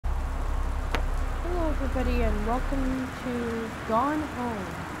everybody, and welcome to Gone Home.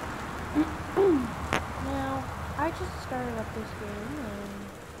 Now, I just started up this game, and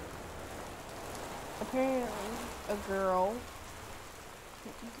apparently a girl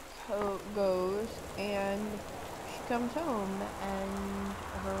goes, and she comes home, and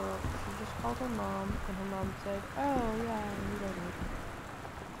she just called her mom, and her mom said, "Oh, yeah, you don't need to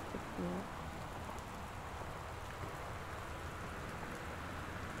pick me up."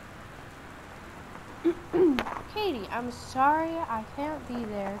 Katie, I'm sorry I can't be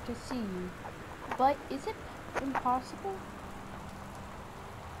there to see you, but is it impossible?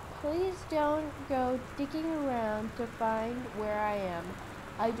 Please don't go digging around to find where I am.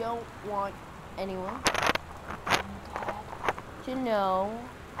 I don't want anyone to know.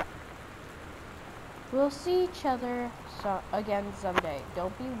 We'll see each other again someday.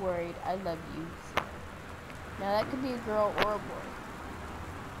 Don't be worried. I love you. Now that could be a girl or a boy.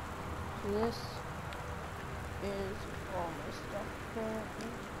 So this is all my stuff apparently.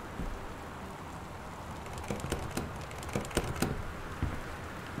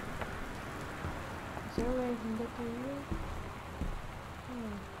 Is there a way I can get through here?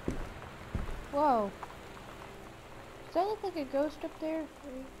 Whoa. Does that look like a ghost up there?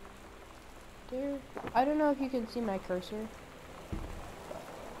 Right there? I don't know if you can see my cursor.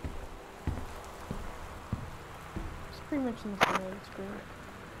 It's pretty much in the center of the screen.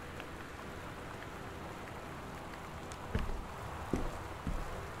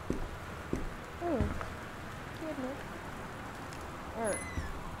 Oh. Goodness. Alright.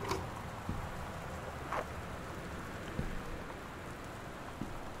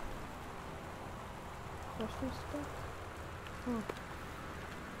 Grocery stuff? Oh.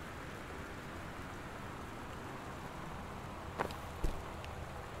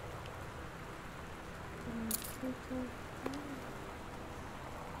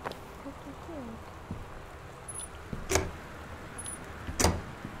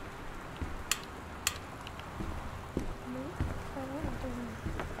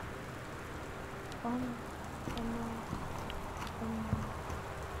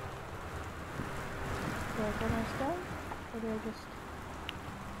 Do I go myself, or do I just...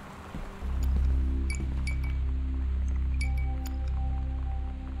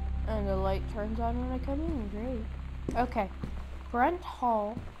 And the light turns on when I come in, great. Okay, front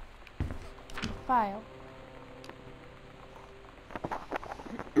hall, file.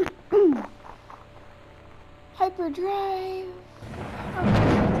 Hyperdrive. Okay,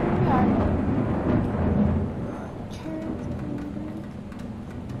 here we are.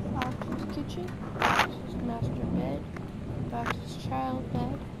 Box's kitchen, Box's master bed, Box's child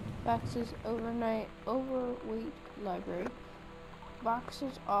bed, Box's overweight library,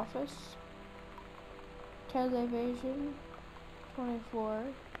 Box's office, television 24,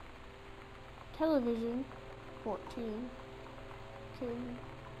 television 14,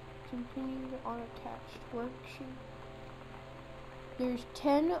 continue on attached worksheet. There's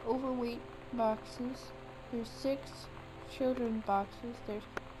 10 overweight boxes, there's 6 children boxes, there's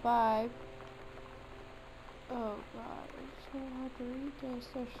 5, oh god, it's so hard to read this,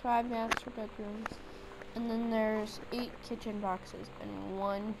 there's 5 master bedrooms, and then there's 8 kitchen boxes, and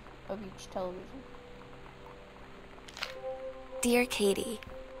 1 of each television. Dear Katie,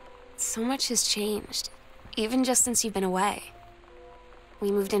 so much has changed, even just since you've been away.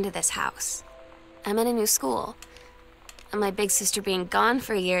 We moved into this house. I'm at a new school, and my big sister being gone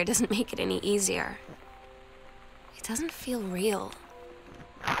for a year doesn't make it any easier. It doesn't feel real.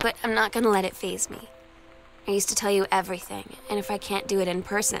 But I'm not gonna let it faze me. I used to tell you everything, and if I can't do it in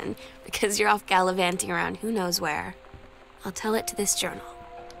person, because you're off gallivanting around who knows where, I'll tell it to this journal,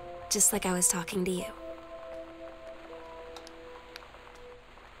 just like I was talking to you.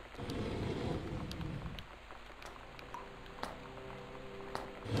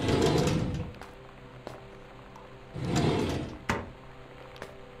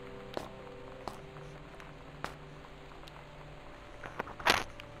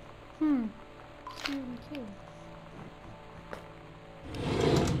 Stephen King.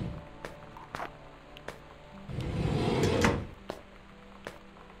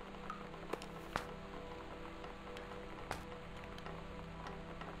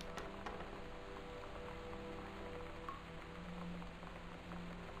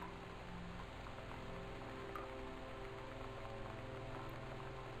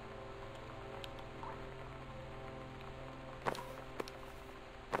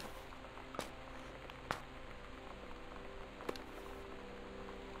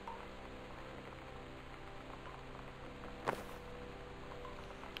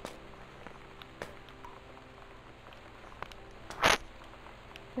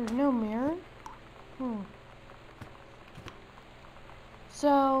 There's no mirror?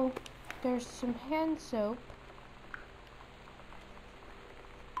 So, there's some hand soap.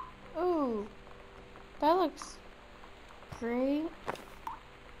 Ooh, that looks great.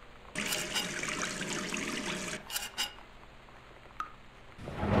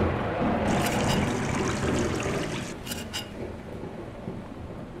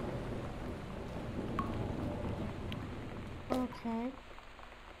 Okay.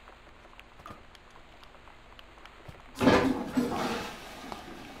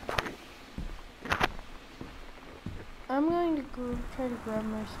 I'm going to go try to grab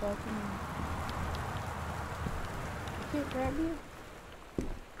my stuff and can't grab you.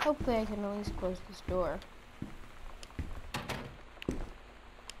 Hopefully I can at least close this door.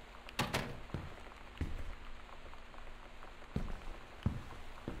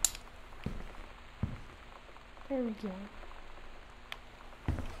 There we go.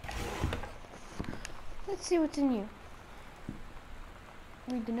 Let's see what's in you.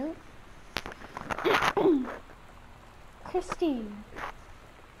 Read the note. Christine,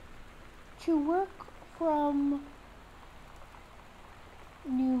 to work from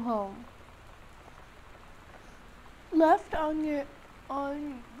new home. Left on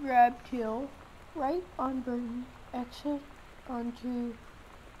Grabbed Hill, right on Burton, exit onto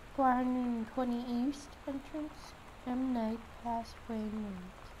 420 East entrance, M. Night past Wayne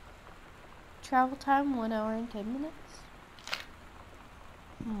Road. Travel time 1 hour and 10 minutes.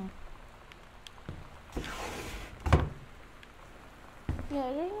 Yeah,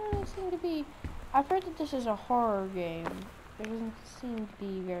 it doesn't really seem to be. I've heard that this is a horror game. There doesn't seem to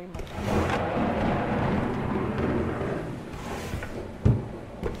be very much.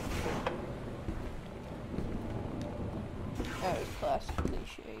 As classic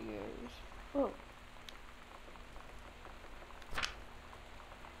cliche goes. Whoa.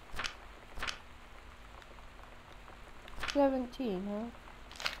 $17, huh?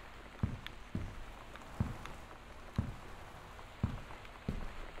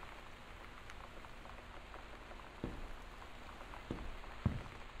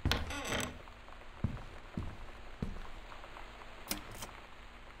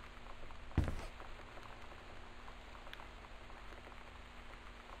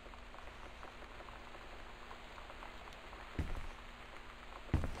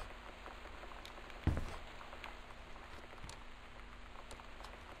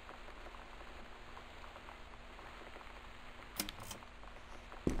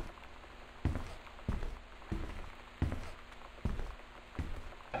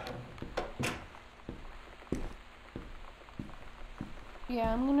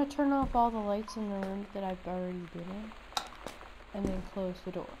 Yeah, I'm gonna turn off all the lights in the rooms that I've already been in, and then close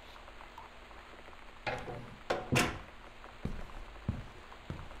the doors.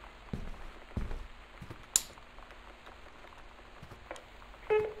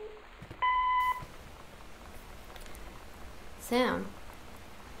 Sam.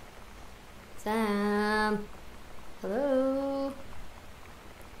 Sam. Hello.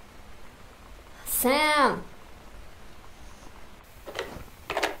 Sam.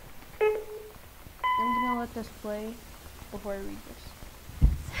 I'm gonna let this play before I read this.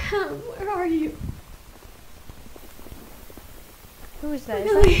 Sam, where are you? Who is that?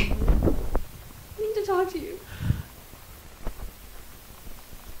 Really? Is that you? I need to talk to you.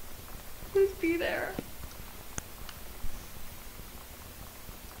 Please be there.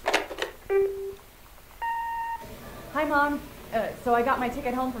 Hi, Mom. So I got my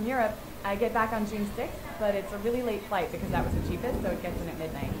ticket home from Europe. I get back on June 6th, but it's a really late flight because that was the cheapest, so it gets in at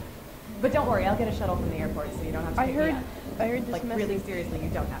midnight. But don't worry, I'll get a shuttle from the airport so you don't have to pick me up. I heard this Like, message really seriously, you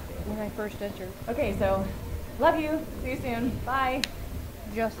don't have to. when I first entered. Okay, so, love you. See you soon. Bye.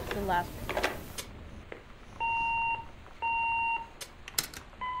 Just the last.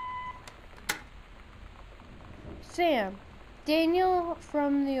 Sam, Daniel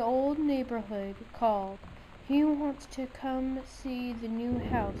from the old neighborhood called. He wants to come see the new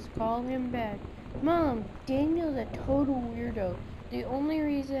house. Call him back. Mom, Daniel's a total weirdo. The only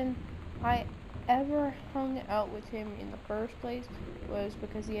reason I ever hung out with him in the first place was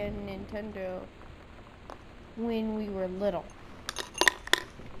because he had a Nintendo when we were little.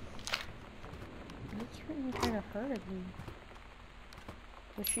 That's really kind of hurt me.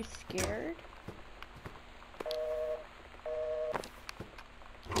 Was she scared?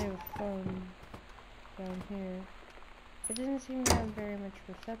 They have a phone down here. It doesn't seem to have very much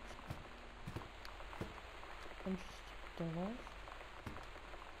reception. I'm just still up.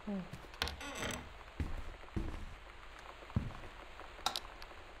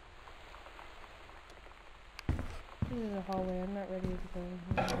 This is a hallway. I'm not ready to go in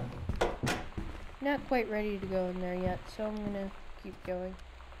here. not quite ready to go in there yet, so I'm gonna keep going.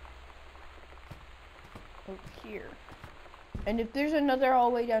 Over here. And if there's another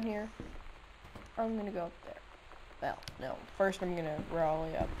hallway down here, I'm gonna go up there. Well, no. First I'm gonna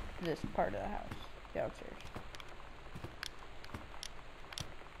rally up this part of the house downstairs.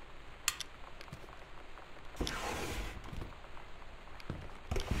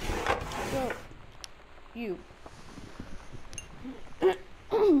 So, you.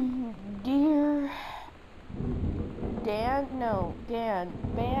 Dear Dan, no, Dan,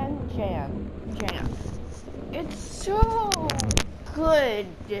 Jan. It's so good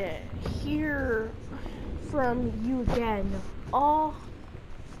to hear from you again. All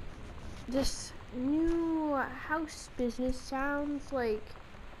this new house business sounds like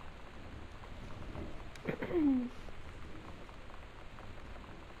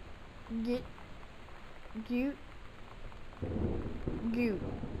Goot.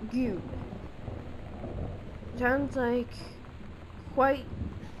 Sounds like quite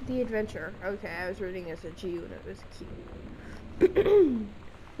the adventure. Okay, I was reading as a G when it was cute.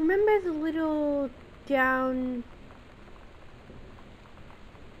 Remember the little down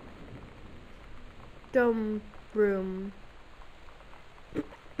dumb room?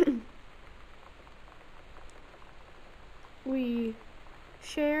 We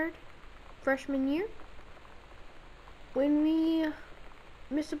shared freshman year when we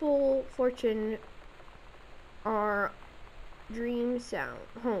missable fortune our dream sound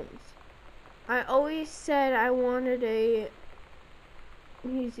homes. I always said I wanted a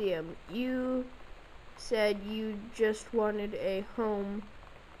museum. You said you just wanted a home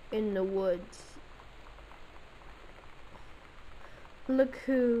in the woods. Look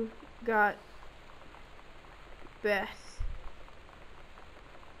who got Beth.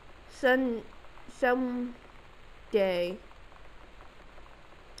 Someday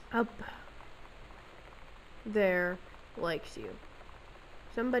up there likes you.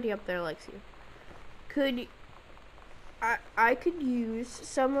 Somebody up there likes you. I could use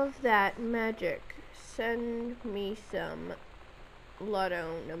some of that magic. Send me some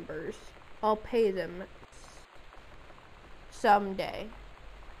lotto numbers. I'll pay them someday.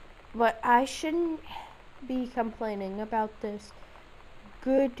 But I shouldn't be complaining about this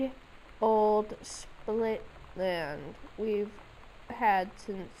good old split land we've had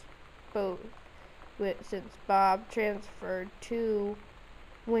since Bob transferred to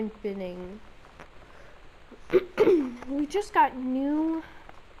Wimpinning. We just got new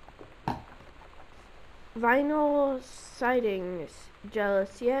vinyl sidings.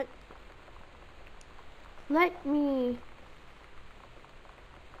 Jealous yet? Let me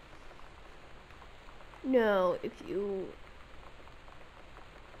know if you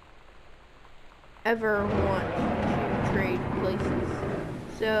ever want to trade places.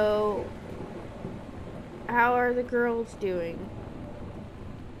 So, how are the girls doing?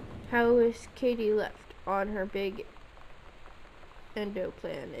 How is Katie left on her big endo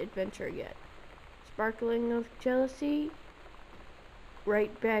plan adventure yet? Sparkling of jealousy?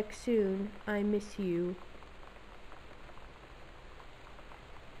 Right back soon. I miss you.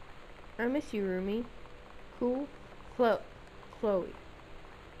 I miss you, Rumi. Cool? Chloe.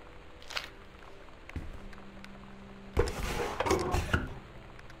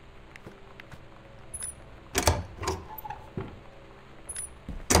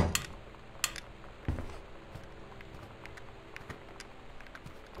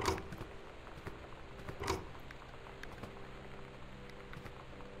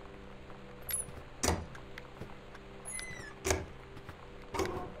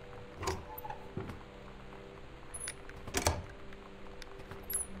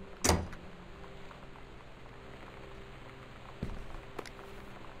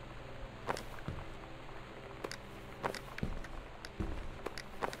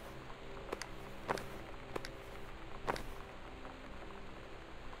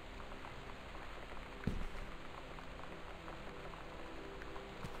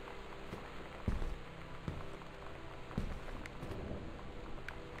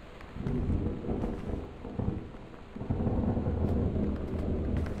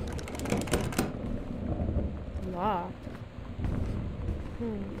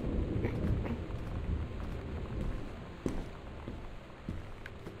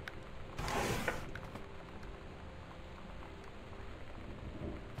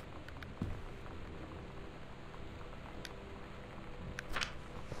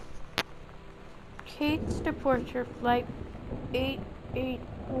 Kate's departure, flight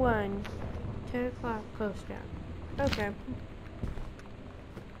 881, 10 o'clock, close down. Okay.